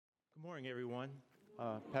morning, everyone.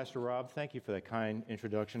 Pastor Rob, thank you for that kind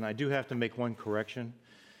introduction. I do have to make one correction.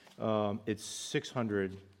 It's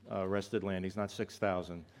 600 rested landings, not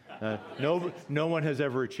 6,000. No one has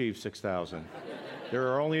ever achieved 6,000. There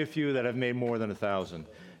are only a few that have made more than 1,000.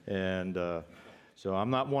 And so I'm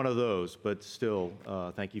not one of those, but still,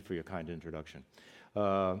 thank you for your kind introduction.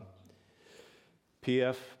 PF,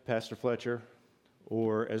 Pastor Fletcher,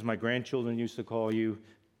 or as my grandchildren used to call you,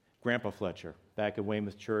 Grandpa Fletcher, back at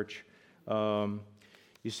Weymouth Church.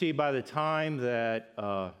 You see, by the time that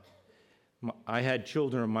I had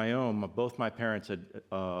children of my own, both my parents had,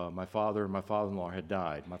 my father and my father-in-law had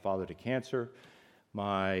died. My father to cancer.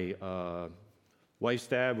 My wife's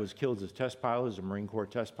dad was killed as a test pilot, as a Marine Corps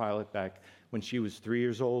test pilot back when she was 3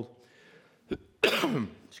 years old.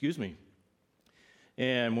 Excuse me.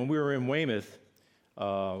 And when we were in Weymouth,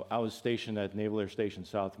 I was stationed at Naval Air Station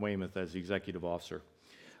South Weymouth as the executive officer.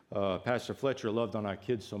 Pastor Fletcher loved on our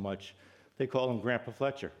kids so much, they call him Grandpa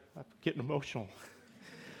Fletcher. I'm getting emotional.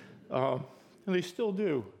 And they still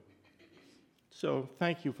do. So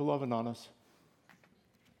thank you for loving on us.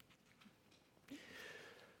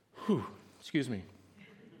 Whew, excuse me.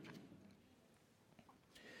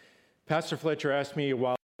 Pastor Fletcher asked me a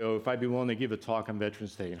while ago if I'd be willing to give a talk on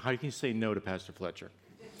Veterans Day. And how can you say no to Pastor Fletcher?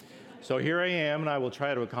 So here I am, and I will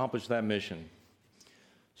try to accomplish that mission.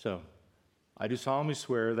 So, I do solemnly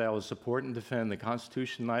swear that I will support and defend the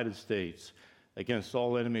Constitution of the United States against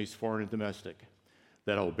all enemies, foreign and domestic,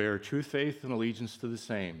 that I will bear true faith and allegiance to the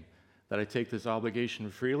same, that I take this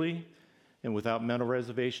obligation freely and without mental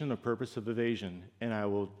reservation or purpose of evasion, and I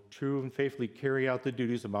will true and faithfully carry out the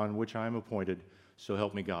duties upon which I am appointed, so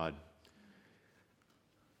help me God.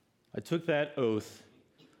 I took that oath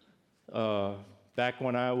back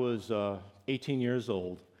when I was 18 years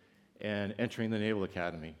old and entering the Naval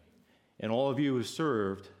Academy. And all of you who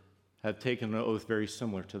served have taken an oath very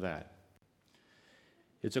similar to that.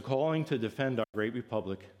 It's a calling to defend our great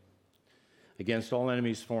republic against all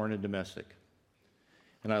enemies, foreign and domestic.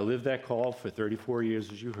 And I lived that call for 34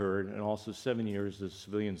 years, as you heard, and also 7 years as a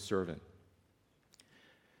civilian servant.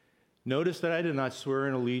 Notice that I did not swear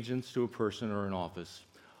an allegiance to a person or an office.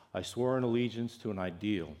 I swore an allegiance to an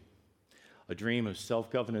ideal, a dream of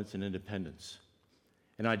self-governance and independence.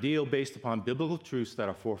 An ideal based upon biblical truths that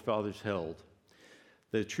our forefathers held.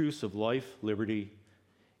 The truths of life, liberty,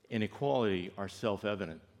 and equality are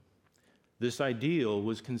self-evident. This ideal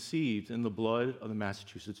was conceived in the blood of the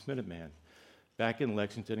Massachusetts Minutemen back in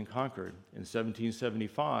Lexington and Concord in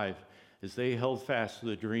 1775 as they held fast to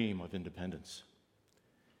the dream of independence.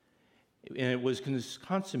 And it was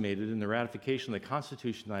consummated in the ratification of the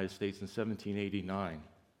Constitution of the United States in 1789.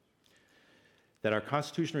 That our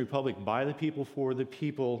constitutional republic by the people, for the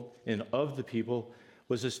people, and of the people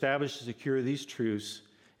was established to secure these truths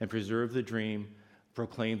and preserve the dream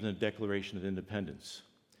proclaimed in the Declaration of Independence.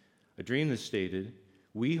 A dream that stated,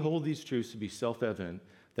 we hold these truths to be self-evident,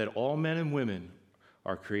 that all men and women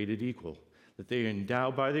are created equal, that they are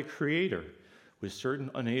endowed by the Creator with certain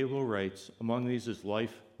unalienable rights, among these is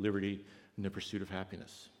life, liberty, and the pursuit of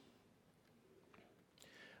happiness.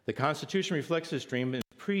 The Constitution reflects this dream in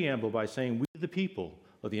the preamble by saying, we the people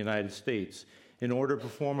of the United States, in order to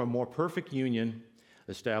form a more perfect union,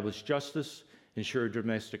 establish justice, ensure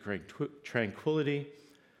domestic tranquility,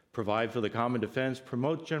 provide for the common defense,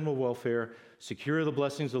 promote general welfare, secure the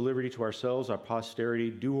blessings of liberty to ourselves, our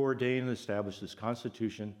posterity, do ordain and establish this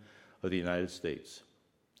Constitution of the United States.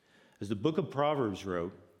 As the book of Proverbs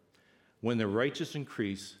wrote, when the righteous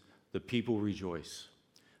increase, the people rejoice.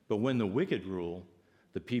 But when the wicked rule,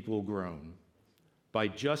 the people groan. By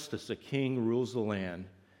justice, a king rules the land,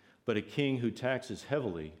 but a king who taxes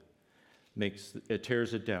heavily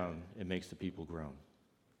tears it down and makes the people groan.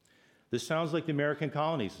 This sounds like the American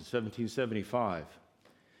colonies in 1775.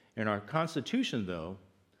 And our Constitution, though,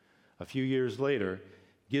 a few years later,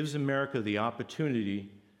 gives America the opportunity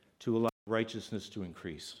to allow righteousness to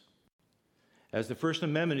increase. As the First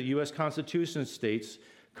Amendment of the U.S. Constitution states,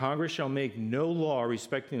 Congress shall make no law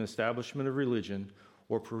respecting the establishment of religion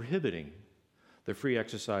or prohibiting the free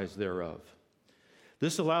exercise thereof.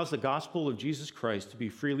 This allows the gospel of Jesus Christ to be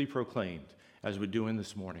freely proclaimed, as we're doing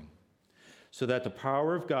this morning, so that the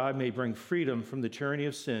power of God may bring freedom from the tyranny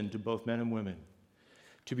of sin to both men and women,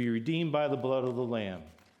 to be redeemed by the blood of the Lamb,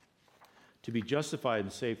 to be justified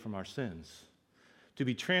and saved from our sins, to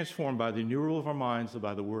be transformed by the new rule of our minds and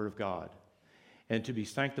by the word of God, and to be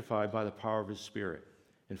sanctified by the power of his Spirit.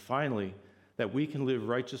 And finally, that we can live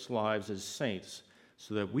righteous lives as saints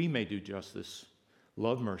so that we may do justice,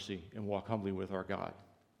 love mercy, and walk humbly with our God.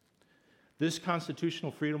 This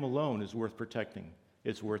constitutional freedom alone is worth protecting.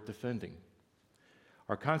 It's worth defending.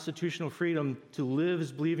 Our constitutional freedom to live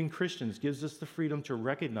as believing Christians gives us the freedom to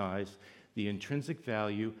recognize the intrinsic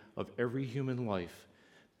value of every human life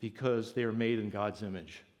because they are made in God's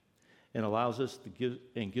image, and allows us to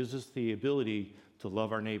gives us the ability to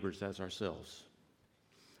love our neighbors as ourselves.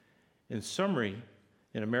 In summary,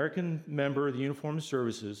 an American member of the Uniformed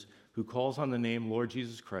Services who calls on the name Lord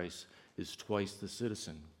Jesus Christ is twice the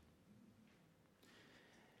citizen.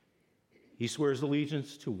 He swears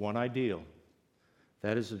allegiance to one ideal.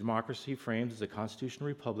 That is, a democracy framed as a constitutional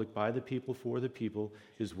republic by the people for the people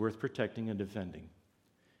is worth protecting and defending.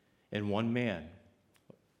 And one man,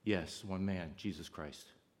 yes, one man, Jesus Christ.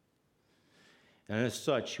 And as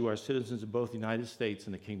such, you are citizens of both the United States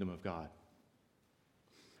and the kingdom of God.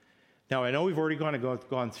 Now, I know we've already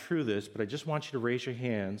gone through this, but I just want you to raise your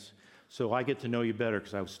hands so I get to know you better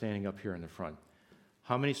because I was standing up here in the front.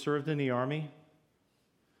 How many served in the Army?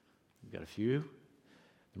 We've got a few.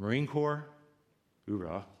 The Marine Corps?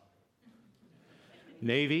 Hoorah.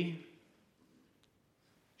 Navy?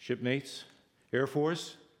 Shipmates? Air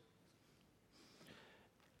Force?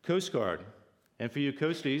 Coast Guard. And for you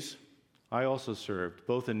Coasties, I also served,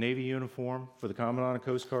 both in Navy uniform for the Commandant of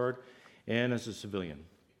Coast Guard and as a civilian.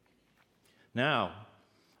 Now,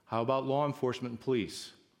 how about law enforcement and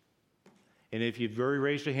police? And if you've already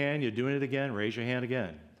raised your hand, you're doing it again, raise your hand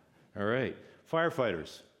again. All right.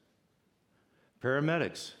 Firefighters,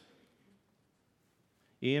 paramedics,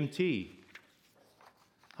 EMT.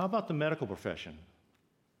 How about the medical profession?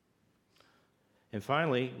 And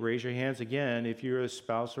finally, raise your hands again if you're a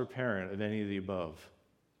spouse or parent of any of the above.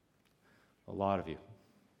 A lot of you.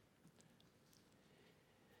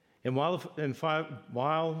 And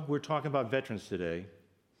while we're talking about veterans today,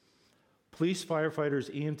 police,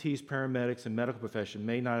 firefighters, EMTs, paramedics, and medical profession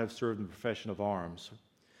may not have served in the profession of arms,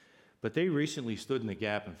 but they recently stood in the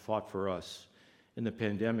gap and fought for us in the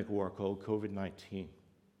pandemic war called COVID-19.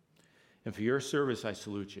 And for your service, I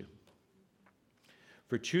salute you.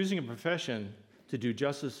 For choosing a profession to do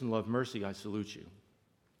justice and love mercy, I salute you.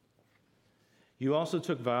 You also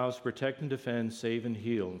took vows to protect and defend, save and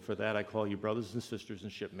heal, and for that I call you brothers and sisters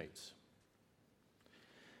and shipmates.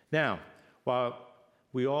 Now, while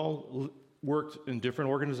we all worked in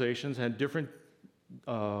different organizations, had different,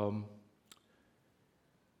 we all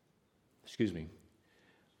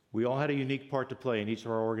had a unique part to play in each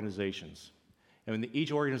of our organizations. And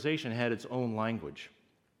each organization had its own language.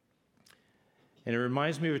 And it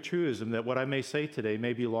reminds me of a truism that what I may say today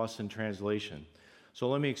may be lost in translation. So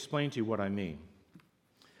let me explain to you what I mean.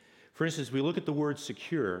 For instance, we look at the word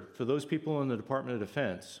secure. For those people in the Department of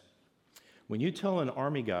Defense, when you tell an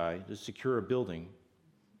Army guy to secure a building,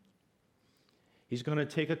 he's going to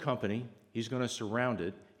take a company, he's going to surround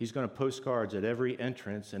it, he's going to post guards at every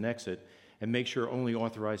entrance and exit and make sure only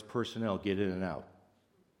authorized personnel get in and out.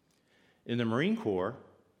 In the Marine Corps,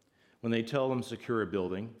 when they tell them secure a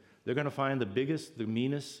building, they're going to find the biggest, the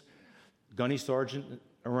meanest gunny sergeant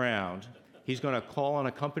around. He's going to call on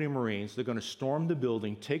a company of Marines. They're going to storm the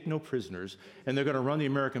building, take no prisoners, and they're going to run the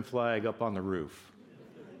American flag up on the roof.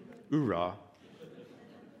 Hoorah.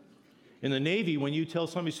 In the Navy, when you tell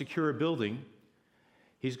somebody to secure a building,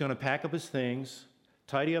 he's going to pack up his things,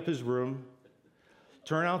 tidy up his room,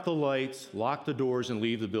 turn out the lights, lock the doors, and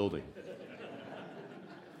leave the building.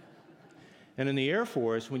 And in the Air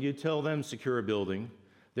Force, when you tell them secure a building,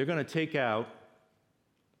 they're going to take out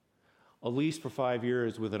a lease for 5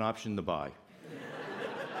 years with an option to buy.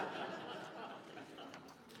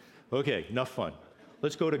 Okay, enough fun.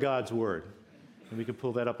 Let's go to God's Word. And we can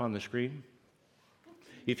pull that up on the screen.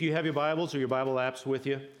 If you have your Bibles or your Bible apps with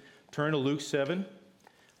you, turn to Luke 7,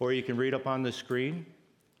 or you can read up on the screen.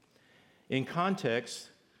 In context,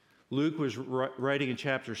 Luke was writing in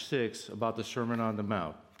chapter 6 about the Sermon on the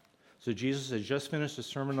Mount. So Jesus had just finished the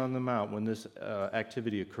Sermon on the Mount when this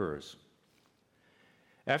activity occurs.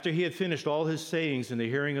 After he had finished all his sayings in the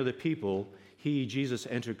hearing of the people, he, Jesus,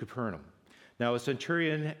 entered Capernaum. Now a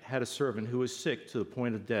centurion had a servant who was sick to the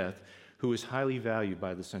point of death, who was highly valued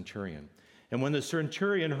by the centurion. And when the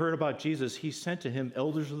centurion heard about Jesus, he sent to him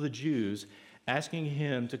elders of the Jews, asking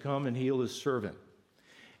him to come and heal his servant.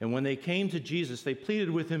 And when they came to Jesus, they pleaded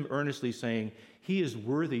with him earnestly, saying, "He is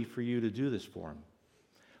worthy for you to do this for him.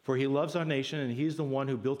 For he loves our nation, and he is the one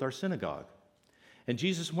who built our synagogue." And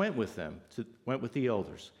Jesus went with the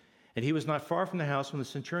elders. And he was not far from the house when the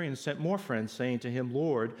centurion sent more friends, saying to him,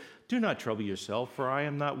 "Lord, do not trouble yourself, for I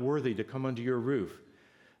am not worthy to come under your roof.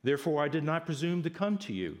 Therefore I did not presume to come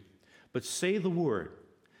to you. But say the word,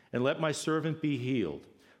 and let my servant be healed.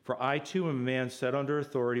 For I too am a man set under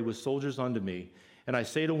authority with soldiers under me. And I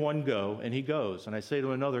say to one, go, and he goes. And I say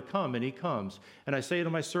to another, come, and he comes. And I say to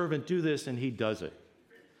my servant, do this, and he does it."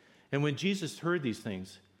 And when Jesus heard these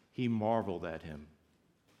things, he marveled at him.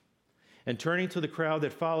 And turning to the crowd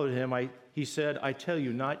that followed him, he said, I tell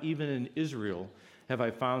you, not even in Israel have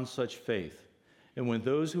I found such faith. And when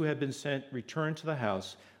those who had been sent returned to the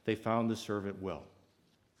house, they found the servant well.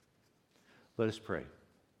 Let us pray.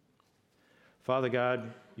 Father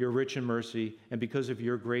God, you're rich in mercy, and because of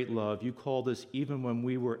your great love, you called us even when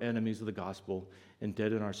we were enemies of the gospel and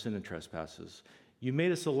dead in our sin and trespasses. You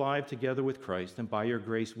made us alive together with Christ, and by your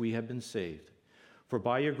grace we have been saved. For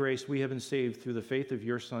by your grace we have been saved through the faith of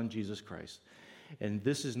your Son, Jesus Christ. And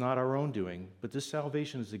this is not our own doing, but this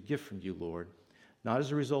salvation is a gift from you, Lord, not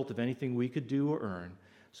as a result of anything we could do or earn,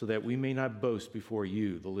 so that we may not boast before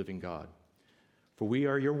you, the living God. For we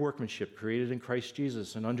are your workmanship, created in Christ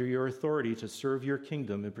Jesus, and under your authority to serve your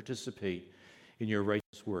kingdom and participate in your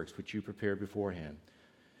righteous works, which you prepared beforehand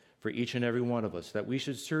for each and every one of us, that we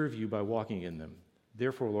should serve you by walking in them.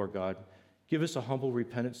 Therefore, Lord God, give us a humble,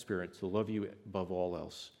 repentant spirit to love you above all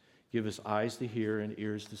else. Give us eyes to hear and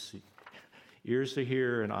ears to see, ears to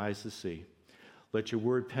hear and eyes to see. Let your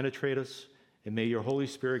word penetrate us, and may your Holy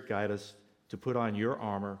Spirit guide us to put on your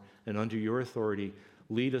armor, and under your authority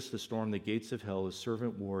lead us to storm the gates of hell as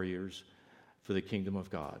servant warriors for the kingdom of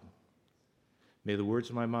God. May the words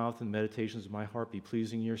of my mouth and meditations of my heart be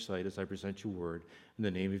pleasing in your sight as I present your word in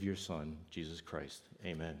the name of your Son, Jesus Christ.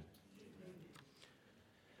 Amen.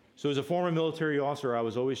 So as a former military officer, I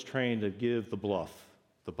was always trained to give the bluff,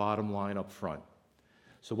 the bottom line up front.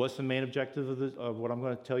 So what's the main objective of what I'm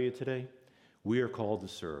going to tell you today? We are called to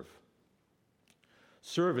serve.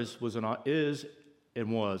 Service is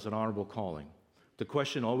and was an honorable calling. The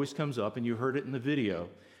question always comes up, and you heard it in the video,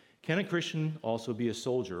 can a Christian also be a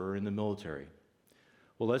soldier or in the military?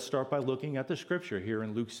 Well, let's start by looking at the scripture here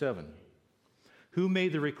in Luke 7. Who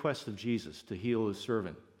made the request of Jesus to heal his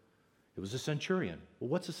servant? It was a centurion. Well,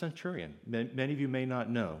 what's a centurion? Many of you may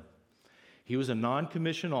not know. He was a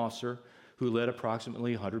non-commissioned officer who led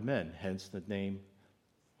approximately 100 men, hence the name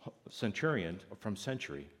centurion from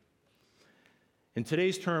century. In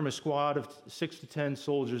today's term, a squad of 6 to 10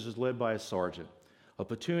 soldiers is led by a sergeant. A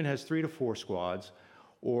platoon has 3 to 4 squads,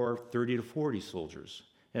 or 30 to 40 soldiers.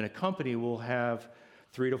 And a company will have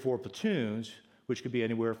 3 to 4 platoons, which could be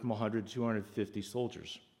anywhere from 100 to 250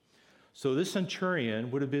 soldiers. So this centurion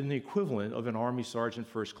would have been the equivalent of an Army Sergeant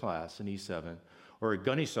First Class, an E7, or a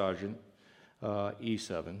Gunny Sergeant,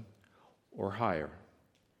 E7, or higher.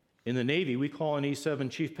 In the Navy, we call an E7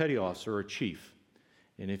 Chief Petty Officer or Chief.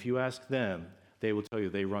 And if you ask them, they will tell you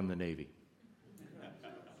they run the Navy.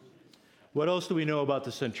 What else do we know about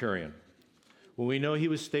the centurion? Well, we know he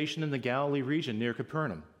was stationed in the Galilee region near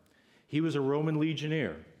Capernaum. He was a Roman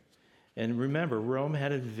legionnaire. And remember, Rome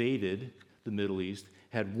had invaded the Middle East,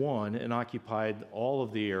 had won and occupied all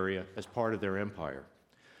of the area as part of their empire.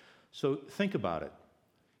 So think about it.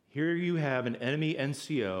 Here you have an enemy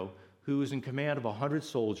NCO who is in command of 100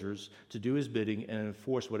 soldiers to do his bidding and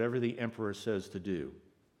enforce whatever the emperor says to do,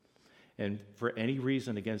 and for any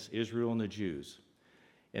reason against Israel and the Jews.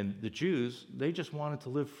 And the Jews, they just wanted to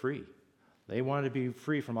live free. They wanted to be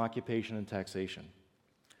free from occupation and taxation.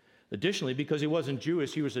 Additionally, because he wasn't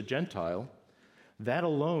Jewish, he was a Gentile. That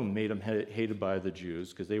alone made him hated by the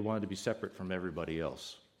Jews because they wanted to be separate from everybody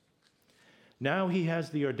else. Now he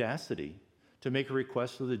has the audacity to make a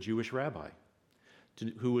request to the Jewish rabbi,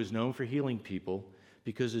 who was known for healing people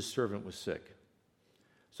because his servant was sick.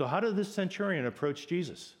 So how did this centurion approach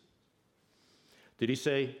Jesus? Did he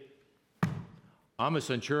say, I'm a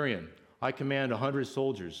centurion. I command 100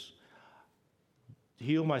 soldiers.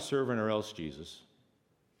 Heal my servant or else, Jesus.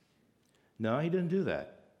 No, he didn't do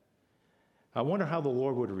that. I wonder how the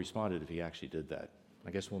Lord would have responded if he actually did that.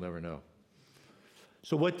 I guess we'll never know.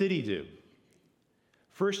 So what did he do?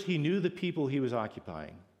 First, he knew the people he was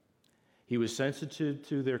occupying. He was sensitive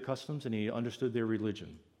to their customs and he understood their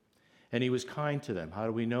religion. And he was kind to them. How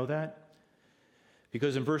do we know that?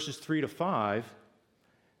 Because in verses 3 to 5,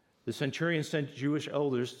 the centurion sent Jewish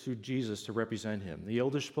elders to Jesus to represent him. The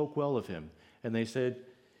elders spoke well of him, and they said,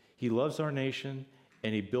 he loves our nation,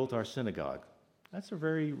 and he built our synagogue. That's a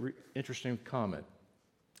very interesting comment.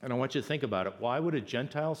 And I want you to think about it. Why would a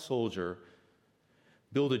Gentile soldier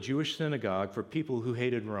build a Jewish synagogue for people who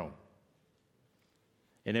hated Rome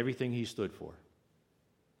and everything he stood for?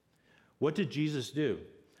 What did Jesus do?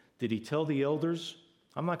 Did he tell the elders,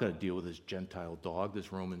 I'm not going to deal with this Gentile dog,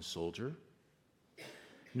 this Roman soldier?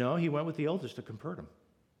 No, he went with the elders to Capernaum.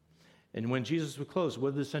 And when Jesus was close,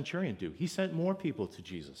 what did the centurion do? He sent more people to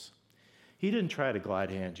Jesus. He didn't try to glad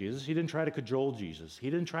hand Jesus. He didn't try to cajole Jesus. He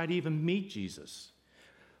didn't try to even meet Jesus.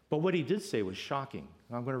 But what he did say was shocking.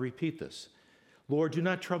 I'm going to repeat this. Lord, do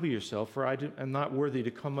not trouble yourself, for I am not worthy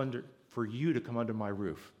for you to come under my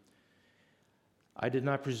roof. I did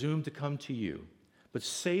not presume to come to you, but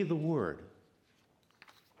say the word,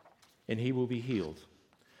 and he will be healed.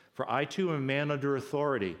 For I too am a man under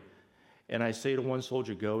authority, and I say to one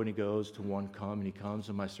soldier, go, and he goes, to one, come, and he comes,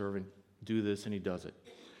 and my servant, do this, and he does it.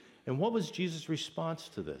 And what was Jesus' response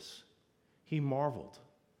to this? He marveled.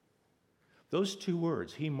 Those two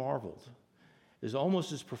words, he marveled, is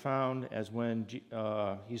almost as profound as when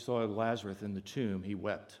he saw Lazarus in the tomb, he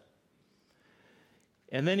wept.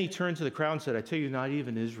 And then he turned to the crowd and said, I tell you, not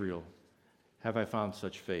even Israel have I found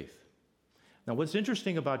such faith. Now, what's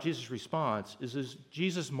interesting about Jesus' response is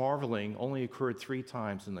Jesus marveling only occurred 3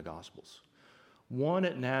 times in the Gospels. One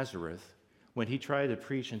at Nazareth, when he tried to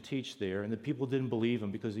preach and teach there, and the people didn't believe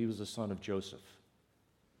him because he was the son of Joseph.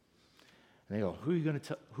 And they go,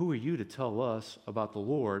 who are you to tell us about the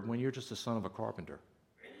Lord when you're just the son of a carpenter?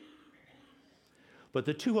 But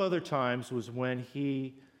the 2 other times was when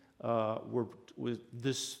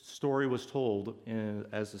this story was told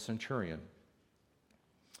as the centurion.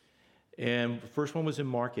 And the first one was in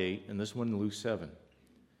Mark 8, and this one in Luke 7.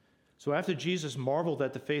 So after Jesus marveled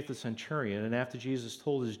at the faith of the centurion, and after Jesus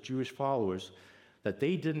told his Jewish followers that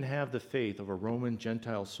they didn't have the faith of a Roman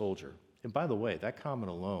Gentile soldier, and by the way, that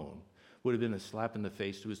comment alone would have been a slap in the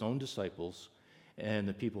face to his own disciples and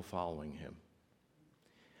the people following him.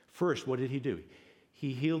 First, what did he do?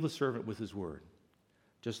 He healed the servant with his word.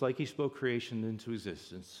 Just like he spoke creation into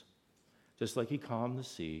existence, just like he calmed the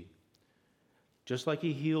sea, just like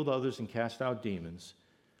he healed others and cast out demons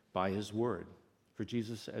by his word. For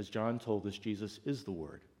Jesus, as John told us, Jesus is the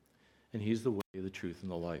word, and he's the way, the truth,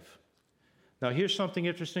 and the life. Now here's something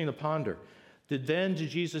interesting to ponder. Did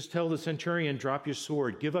Jesus tell the centurion, drop your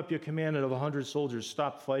sword, give up your command of 100 soldiers,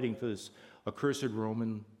 stop fighting for this accursed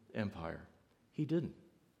Roman Empire? He didn't.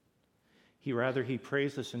 He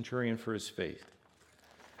praised the centurion for his faith.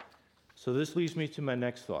 So this leads me to my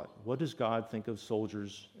next thought. What does God think of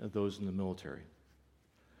soldiers and those in the military?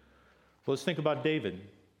 Well, let's think about David.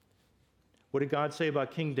 What did God say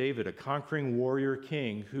about King David, a conquering warrior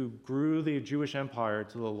king who grew the Jewish empire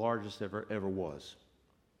to the largest ever was?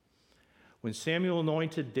 When Samuel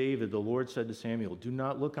anointed David, the Lord said to Samuel, do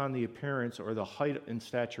not look on the appearance or the height and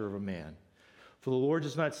stature of a man. For the Lord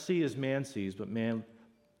does not see as man sees, but man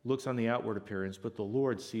looks on the outward appearance, but the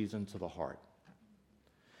Lord sees into the heart.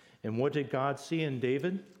 And what did God see in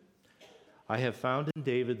David? I have found in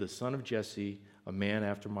David, the son of Jesse, a man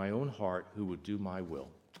after my own heart who would do my will.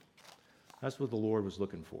 That's what the Lord was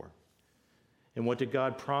looking for. And what did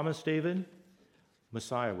God promise David?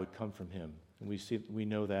 Messiah would come from him. And we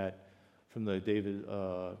know that from the David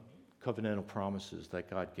covenantal promises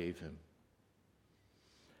that God gave him.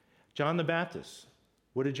 John the Baptist.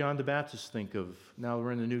 What did John the Baptist think of? Now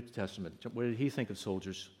we're in the New Testament. What did he think of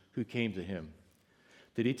soldiers who came to him?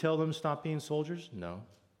 Did he tell them to stop being soldiers? No.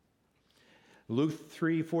 Luke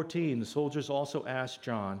 3:14, the soldiers also asked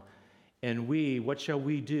John, and we, what shall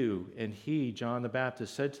we do? And he, John the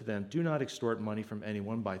Baptist, said to them, do not extort money from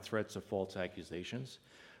anyone by threats or false accusations,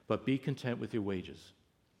 but be content with your wages.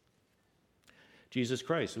 Jesus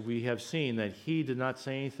Christ, we have seen that he did not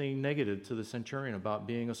say anything negative to the centurion about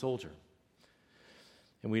being a soldier.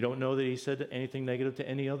 And we don't know that he said anything negative to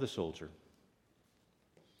any other soldier.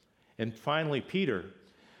 And finally, Peter.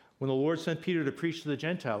 When the Lord sent Peter to preach to the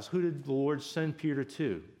Gentiles, who did the Lord send Peter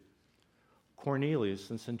to? Cornelius,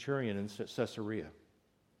 the centurion in Caesarea.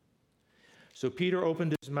 So Peter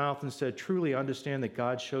opened his mouth and said, truly understand that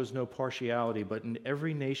God shows no partiality, but in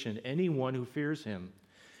every nation, anyone who fears him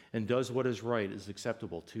and does what is right is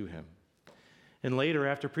acceptable to him. And later,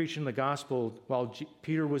 after preaching the gospel, while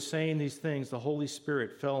Peter was saying these things, the Holy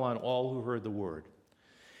Spirit fell on all who heard the word.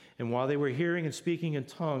 And while they were hearing and speaking in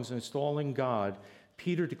tongues and extolling God,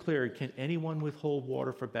 Peter declared, can anyone withhold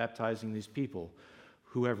water for baptizing these people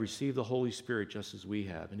who have received the Holy Spirit just as we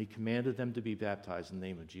have? And he commanded them to be baptized in the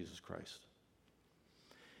name of Jesus Christ.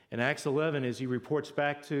 In Acts 11, as he reports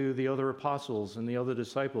back to the other apostles and the other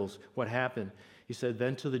disciples what happened, he said,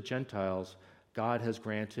 then to the Gentiles, God has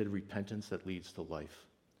granted repentance that leads to life.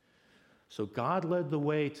 So God led the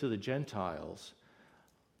way to the Gentiles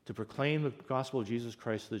to proclaim the gospel of Jesus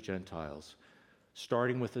Christ to the Gentiles,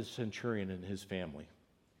 starting with the centurion and his family.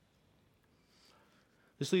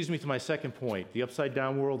 This leads me to my second point, the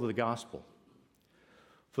upside-down world of the gospel.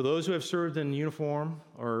 For those who have served in uniform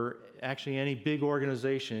or actually any big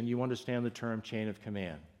organization, you understand the term chain of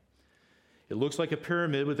command. It looks like a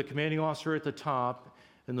pyramid with the commanding officer at the top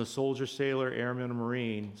and the soldier, sailor, airman, or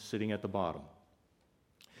marine sitting at the bottom.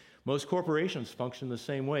 Most corporations function the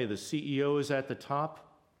same way. The CEO is at the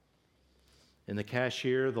top, and the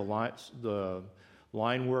cashier, the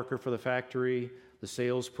line worker for the factory, the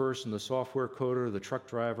salesperson, the software coder, the truck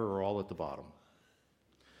driver are all at the bottom.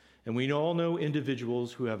 And we all know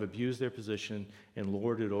individuals who have abused their position and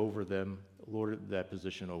lorded that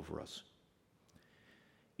position over us.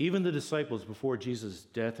 Even the disciples before Jesus'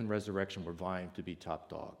 death and resurrection were vying to be top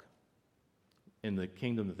dog in the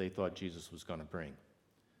kingdom that they thought Jesus was going to bring,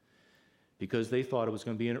 because they thought it was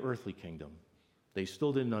going to be an earthly kingdom. They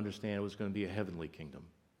still didn't understand it was going to be a heavenly kingdom.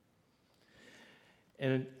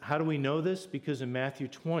 And how do we know this? Because in Matthew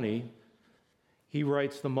 20, he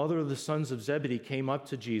writes, the mother of the sons of Zebedee came up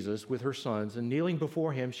to Jesus with her sons, and kneeling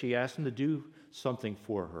before him, she asked him to do something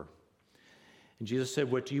for her. And Jesus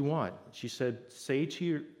said, what do you want? She said, say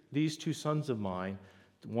to these two sons of mine,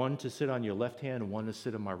 one to sit on your left hand and one to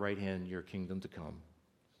sit on my right hand in your kingdom to come.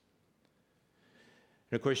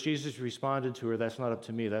 And of course, Jesus responded to her, that's not up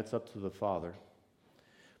to me, that's up to the Father.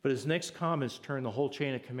 But his next comments turned the whole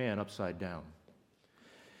chain of command upside down.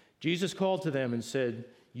 Jesus called to them and said,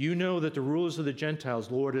 you know that the rulers of the Gentiles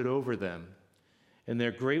lord it over them, and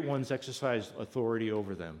their great ones exercise authority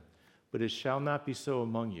over them. But it shall not be so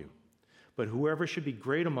among you. But whoever should be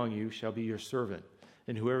great among you shall be your servant,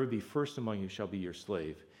 and whoever be first among you shall be your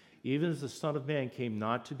slave. Even as the Son of Man came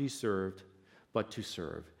not to be served, but to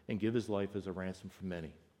serve, and give his life as a ransom for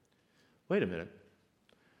many. Wait a minute.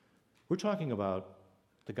 We're talking about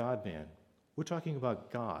the God-man. We're talking about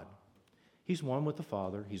God. He's one with the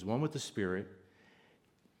Father. He's one with the Spirit.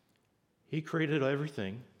 He created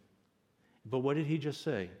everything. But what did he just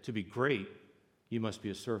say? To be great, you must be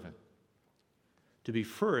a servant. To be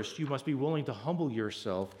first, you must be willing to humble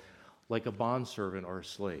yourself like a bondservant or a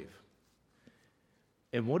slave.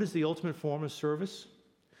 And what is the ultimate form of service?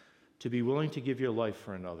 To be willing to give your life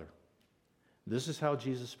for another. This is how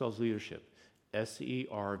Jesus spells leadership.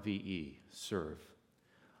 S-E-R-V-E, serve.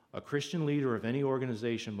 A Christian leader of any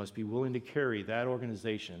organization must be willing to carry that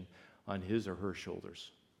organization on his or her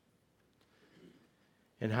shoulders.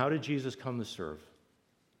 And how did Jesus come to serve?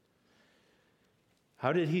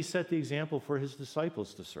 How did he set the example for his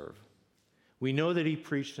disciples to serve? We know that he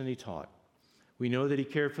preached and he taught. We know that he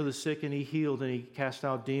cared for the sick and he healed and he cast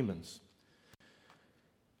out demons.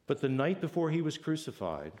 But the night before he was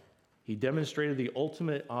crucified, he demonstrated the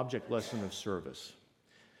ultimate object lesson of service.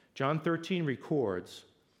 John 13 records,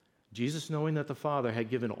 Jesus, knowing that the Father had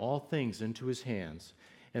given all things into his hands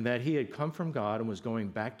and that he had come from God and was going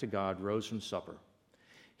back to God, rose from supper.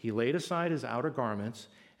 He laid aside his outer garments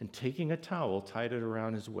and taking a towel, tied it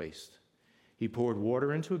around his waist. He poured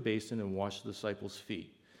water into a basin and washed the disciples'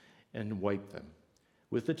 feet and wiped them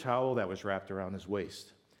with the towel that was wrapped around his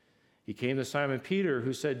waist. He came to Simon Peter,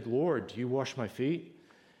 who said, Lord, do you wash my feet?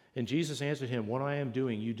 And Jesus answered him, what I am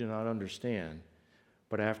doing you do not understand,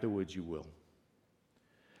 but afterwards you will.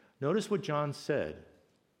 Notice what John said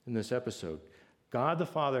in this episode. God the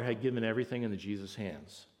Father had given everything into Jesus'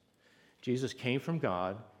 hands. Jesus came from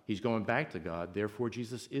God. He's going back to God. Therefore,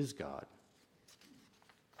 Jesus is God.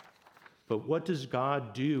 But what does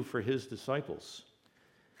God do for his disciples?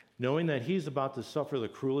 Knowing that he's about to suffer the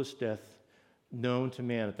cruelest death known to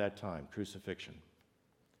man at that time, crucifixion.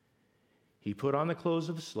 He put on the clothes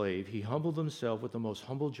of a slave. He humbled himself with the most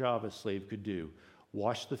humble job a slave could do,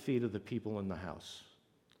 wash the feet of the people in the house.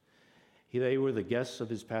 They were the guests of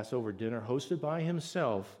his Passover dinner, hosted by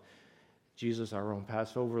himself. Jesus, our own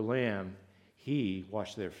Passover lamb, he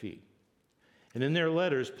washed their feet. And in their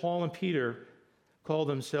letters, Paul and Peter called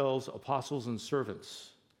themselves apostles and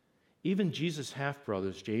servants. Even Jesus'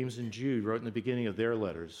 half-brothers, James and Jude, wrote in the beginning of their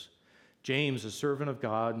letters, James, a servant of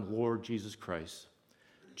God and Lord Jesus Christ.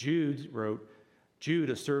 Jude wrote,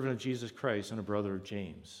 Jude, a servant of Jesus Christ and a brother of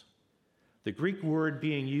James. The Greek word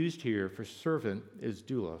being used here for servant is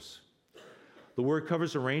doulos. The word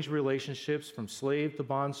covers a range of relationships from slave to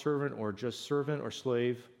bondservant or just servant or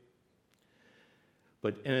slave.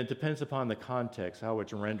 And it depends upon the context, how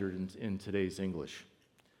it's rendered in today's English.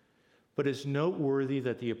 But it's noteworthy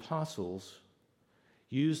that the apostles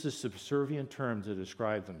used this subservient term to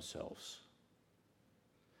describe themselves,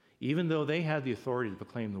 even though they had the authority to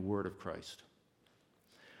proclaim the word of Christ.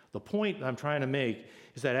 The point I'm trying to make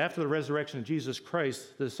is that after the resurrection of Jesus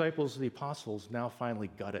Christ, the disciples of the apostles now finally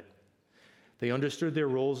got it. They understood their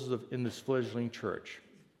roles in this fledgling church.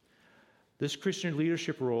 This Christian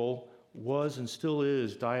leadership role was and still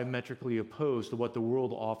is diametrically opposed to what the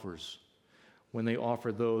world offers when they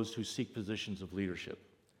offer those who seek positions of leadership.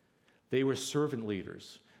 They were servant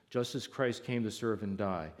leaders, just as Christ came to serve and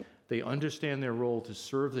die. They understand their role to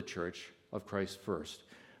serve the church of Christ first.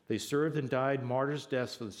 They served and died martyrs'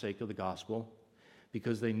 deaths for the sake of the gospel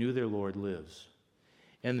because they knew their Lord lives.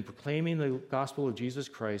 And proclaiming the gospel of Jesus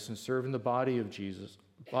Christ and serving the body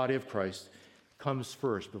of Christ comes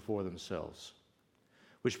first before themselves.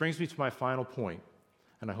 Which brings me to my final point,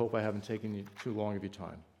 and I hope I haven't taken you too long of your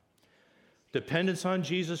time. Dependence on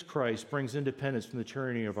Jesus Christ brings independence from the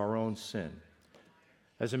tyranny of our own sin.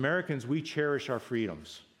 As Americans, we cherish our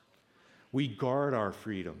freedoms. We guard our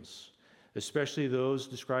freedoms, especially those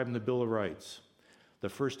described in the Bill of Rights, the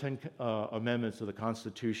first 10 amendments of the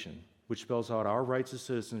Constitution, which spells out our rights as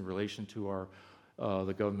citizens in relation to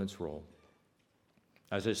the government's role.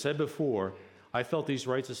 As I said before, I felt these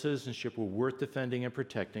rights of citizenship were worth defending and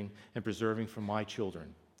protecting and preserving for my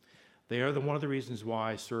children. They are one of the reasons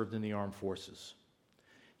why I served in the armed forces.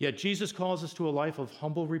 Yet Jesus calls us to a life of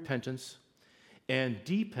humble repentance and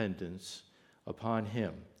dependence upon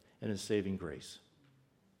him and his saving grace.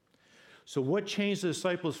 So what changed the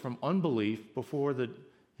disciples from unbelief before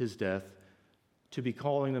his death to be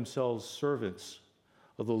calling themselves servants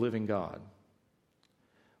of the living God?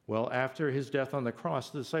 Well, after his death on the cross,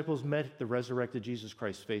 the disciples met the resurrected Jesus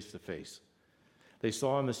Christ face to face. They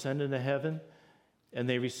saw him ascend into heaven, and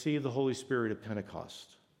they received the Holy Spirit at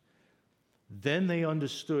Pentecost. Then they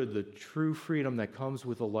understood the true freedom that comes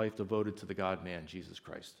with a life devoted to the God-man, Jesus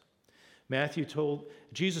Christ.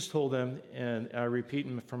 Jesus told them, and I repeat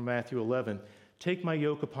from Matthew 11, "Take my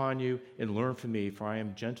yoke upon you and learn from me, for I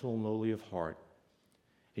am gentle and lowly of heart.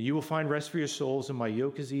 And you will find rest for your souls, and my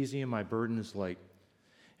yoke is easy and my burden is light."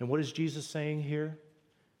 And what is Jesus saying here?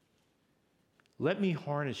 Let me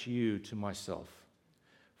harness you to myself,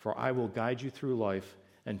 for I will guide you through life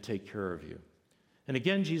and take care of you. And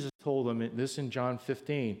again, Jesus told them this in John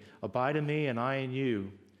 15, "Abide in me and I in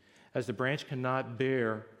you, as the branch cannot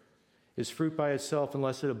bear its fruit by itself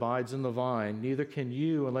unless it abides in the vine, neither can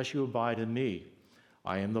you unless you abide in me.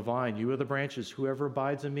 I am the vine, you are the branches. Whoever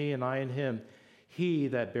abides in me and I in him, he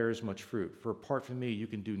that bears much fruit. For apart from me, you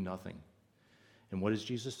can do nothing." And what is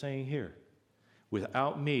Jesus saying here?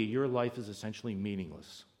 Without me, your life is essentially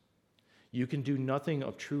meaningless. You can do nothing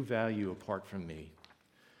of true value apart from me.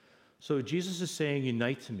 So Jesus is saying,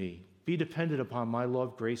 unite to me, be dependent upon my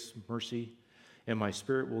love, grace, mercy, and my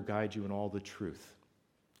Spirit will guide you in all the truth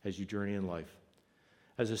as you journey in life.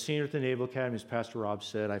 As a senior at the Naval Academy, as Pastor Rob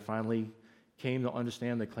said, I finally came to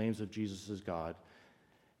understand the claims of Jesus as God,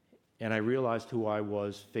 and I realized who I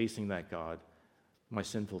was facing that God, my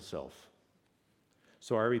sinful self.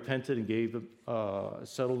 So I repented and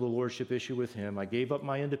settled the lordship issue with him. I gave up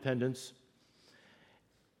my independence,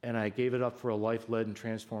 and I gave it up for a life led and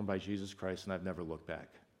transformed by Jesus Christ, and I've never looked back.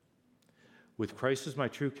 With Christ as my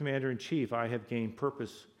true commander-in-chief, I have gained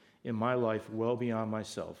purpose in my life well beyond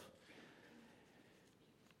myself.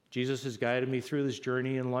 Jesus has guided me through this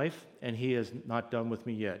journey in life, and he has not done with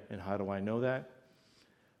me yet. And how do I know that?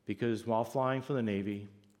 Because while flying for the Navy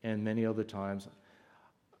and many other times,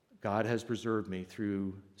 God has preserved me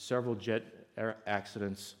through several jet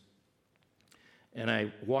accidents.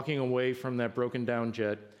 And walking away from that broken down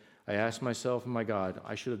jet, I asked myself, my God,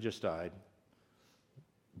 I should have just died,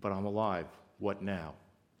 but I'm alive. What now?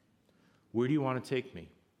 Where do you want to take me?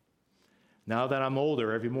 Now that I'm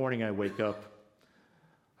older, every morning I wake up,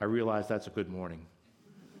 I realize that's a good morning.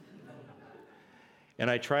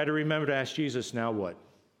 And I try to remember to ask Jesus, now what?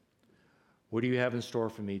 What do you have in store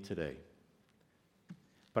for me today?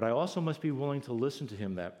 But I also must be willing to listen to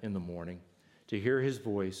him that in the morning, to hear his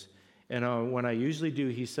voice. And when I usually do,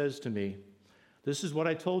 he says to me, this is what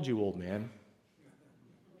I told you, old man.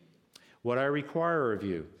 What I require of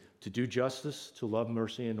you, to do justice, to love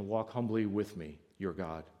mercy, and to walk humbly with me, your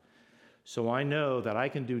God. So I know that I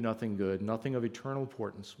can do nothing good, nothing of eternal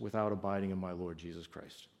importance without abiding in my Lord Jesus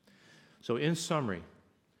Christ. So in summary,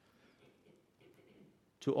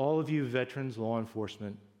 to all of you veterans, law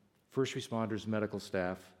enforcement, first responders, medical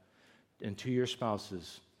staff, and to your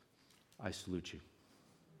spouses, I salute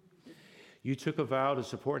you. You took a vow to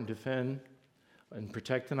support and defend and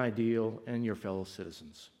protect an ideal and your fellow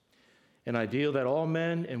citizens. An ideal that all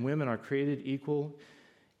men and women are created equal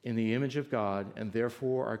in the image of God and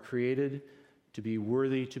therefore are created to be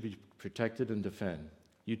worthy to be protected and defend.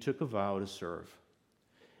 You took a vow to serve.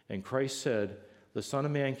 And Christ said, the Son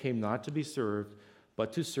of Man came not to be served,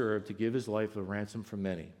 but to serve, to give his life a ransom for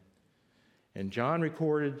many. And John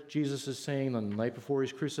recorded Jesus as saying on the night before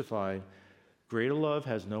he's crucified, greater love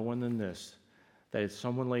has no one than this, that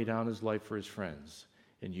someone lay down his life for his friends.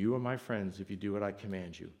 And you are my friends if you do what I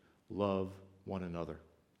command you. Love one another.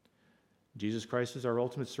 Jesus Christ is our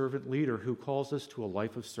ultimate servant leader who calls us to a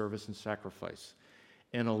life of service and sacrifice.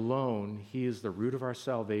 And alone, he is the root of our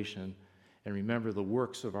salvation. And remember, the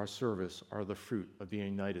works of our service are the fruit of being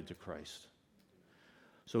united to Christ.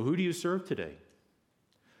 So who do you serve today?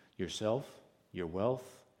 Yourself, your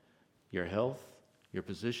wealth, your health, your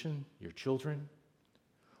position, your children?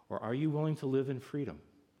 Or are you willing to live in freedom?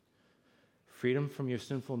 Freedom from your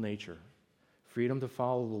sinful nature. Freedom to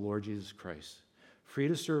follow the Lord Jesus Christ. free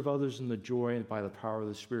to serve others in the joy and by the power of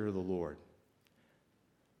the Spirit of the Lord.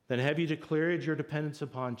 Then have you declared your dependence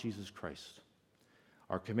upon Jesus Christ?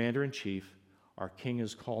 Our Commander-in-Chief, our King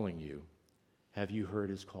is calling you. Have you heard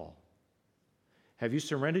his call? Have you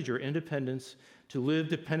surrendered your independence to live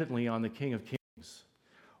dependently on the King of Kings?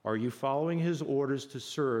 Are you following his orders to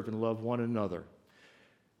serve and love one another?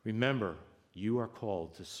 Remember, you are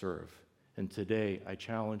called to serve. And today, I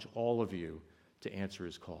challenge all of you to answer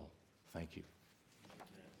his call. Thank you.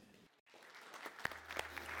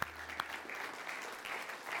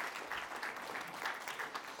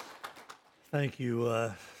 Thank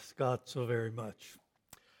you, Scott, so very much.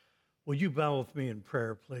 Will you bow with me in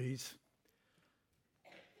prayer, please?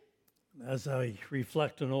 As I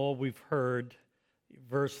reflect on all we've heard, a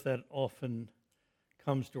verse that often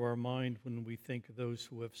comes to our mind when we think of those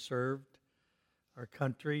who have served our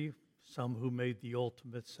country, some who made the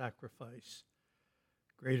ultimate sacrifice.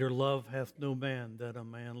 Greater love hath no man that a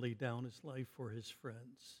man lay down his life for his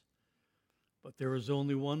friends. But there is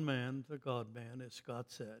only one man, the God-man, as Scott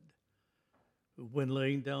said, who, when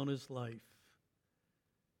laying down his life,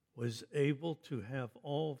 was able to have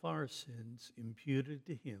all of our sins imputed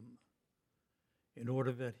to him in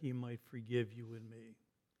order that he might forgive you and me.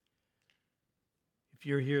 If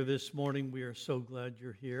you're here this morning, we are so glad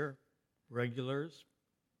you're here, regulars,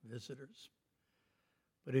 visitors.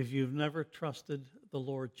 But if you've never trusted the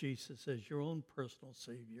Lord Jesus as your own personal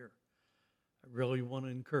Savior, I really want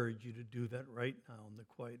to encourage you to do that right now in the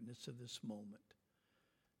quietness of this moment.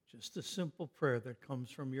 Just a simple prayer that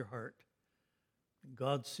comes from your heart. And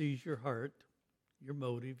God sees your heart, your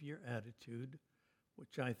motive, your attitude,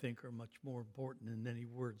 which I think are much more important than any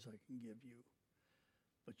words I can give you.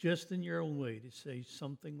 But just in your own way to say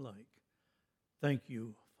something like, thank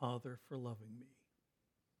you, Father, for loving me.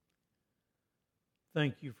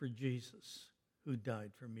 Thank you for Jesus, who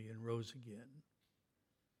died for me and rose again.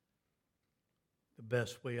 The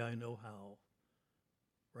best way I know how.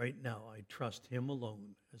 Right now, I trust him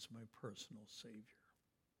alone as my personal Savior.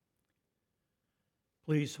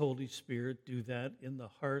 Please, Holy Spirit, do that in the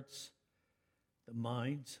hearts, the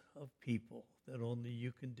minds of people that only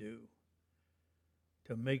you can do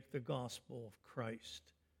to make the gospel of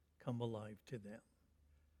Christ come alive to them.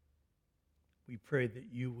 We pray that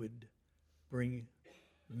you would bring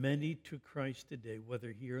many to Christ today,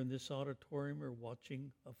 whether here in this auditorium or watching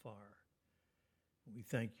afar. We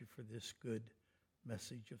thank you for this good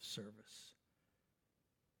message of service.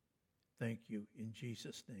 Thank you in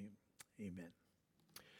Jesus' name. Amen.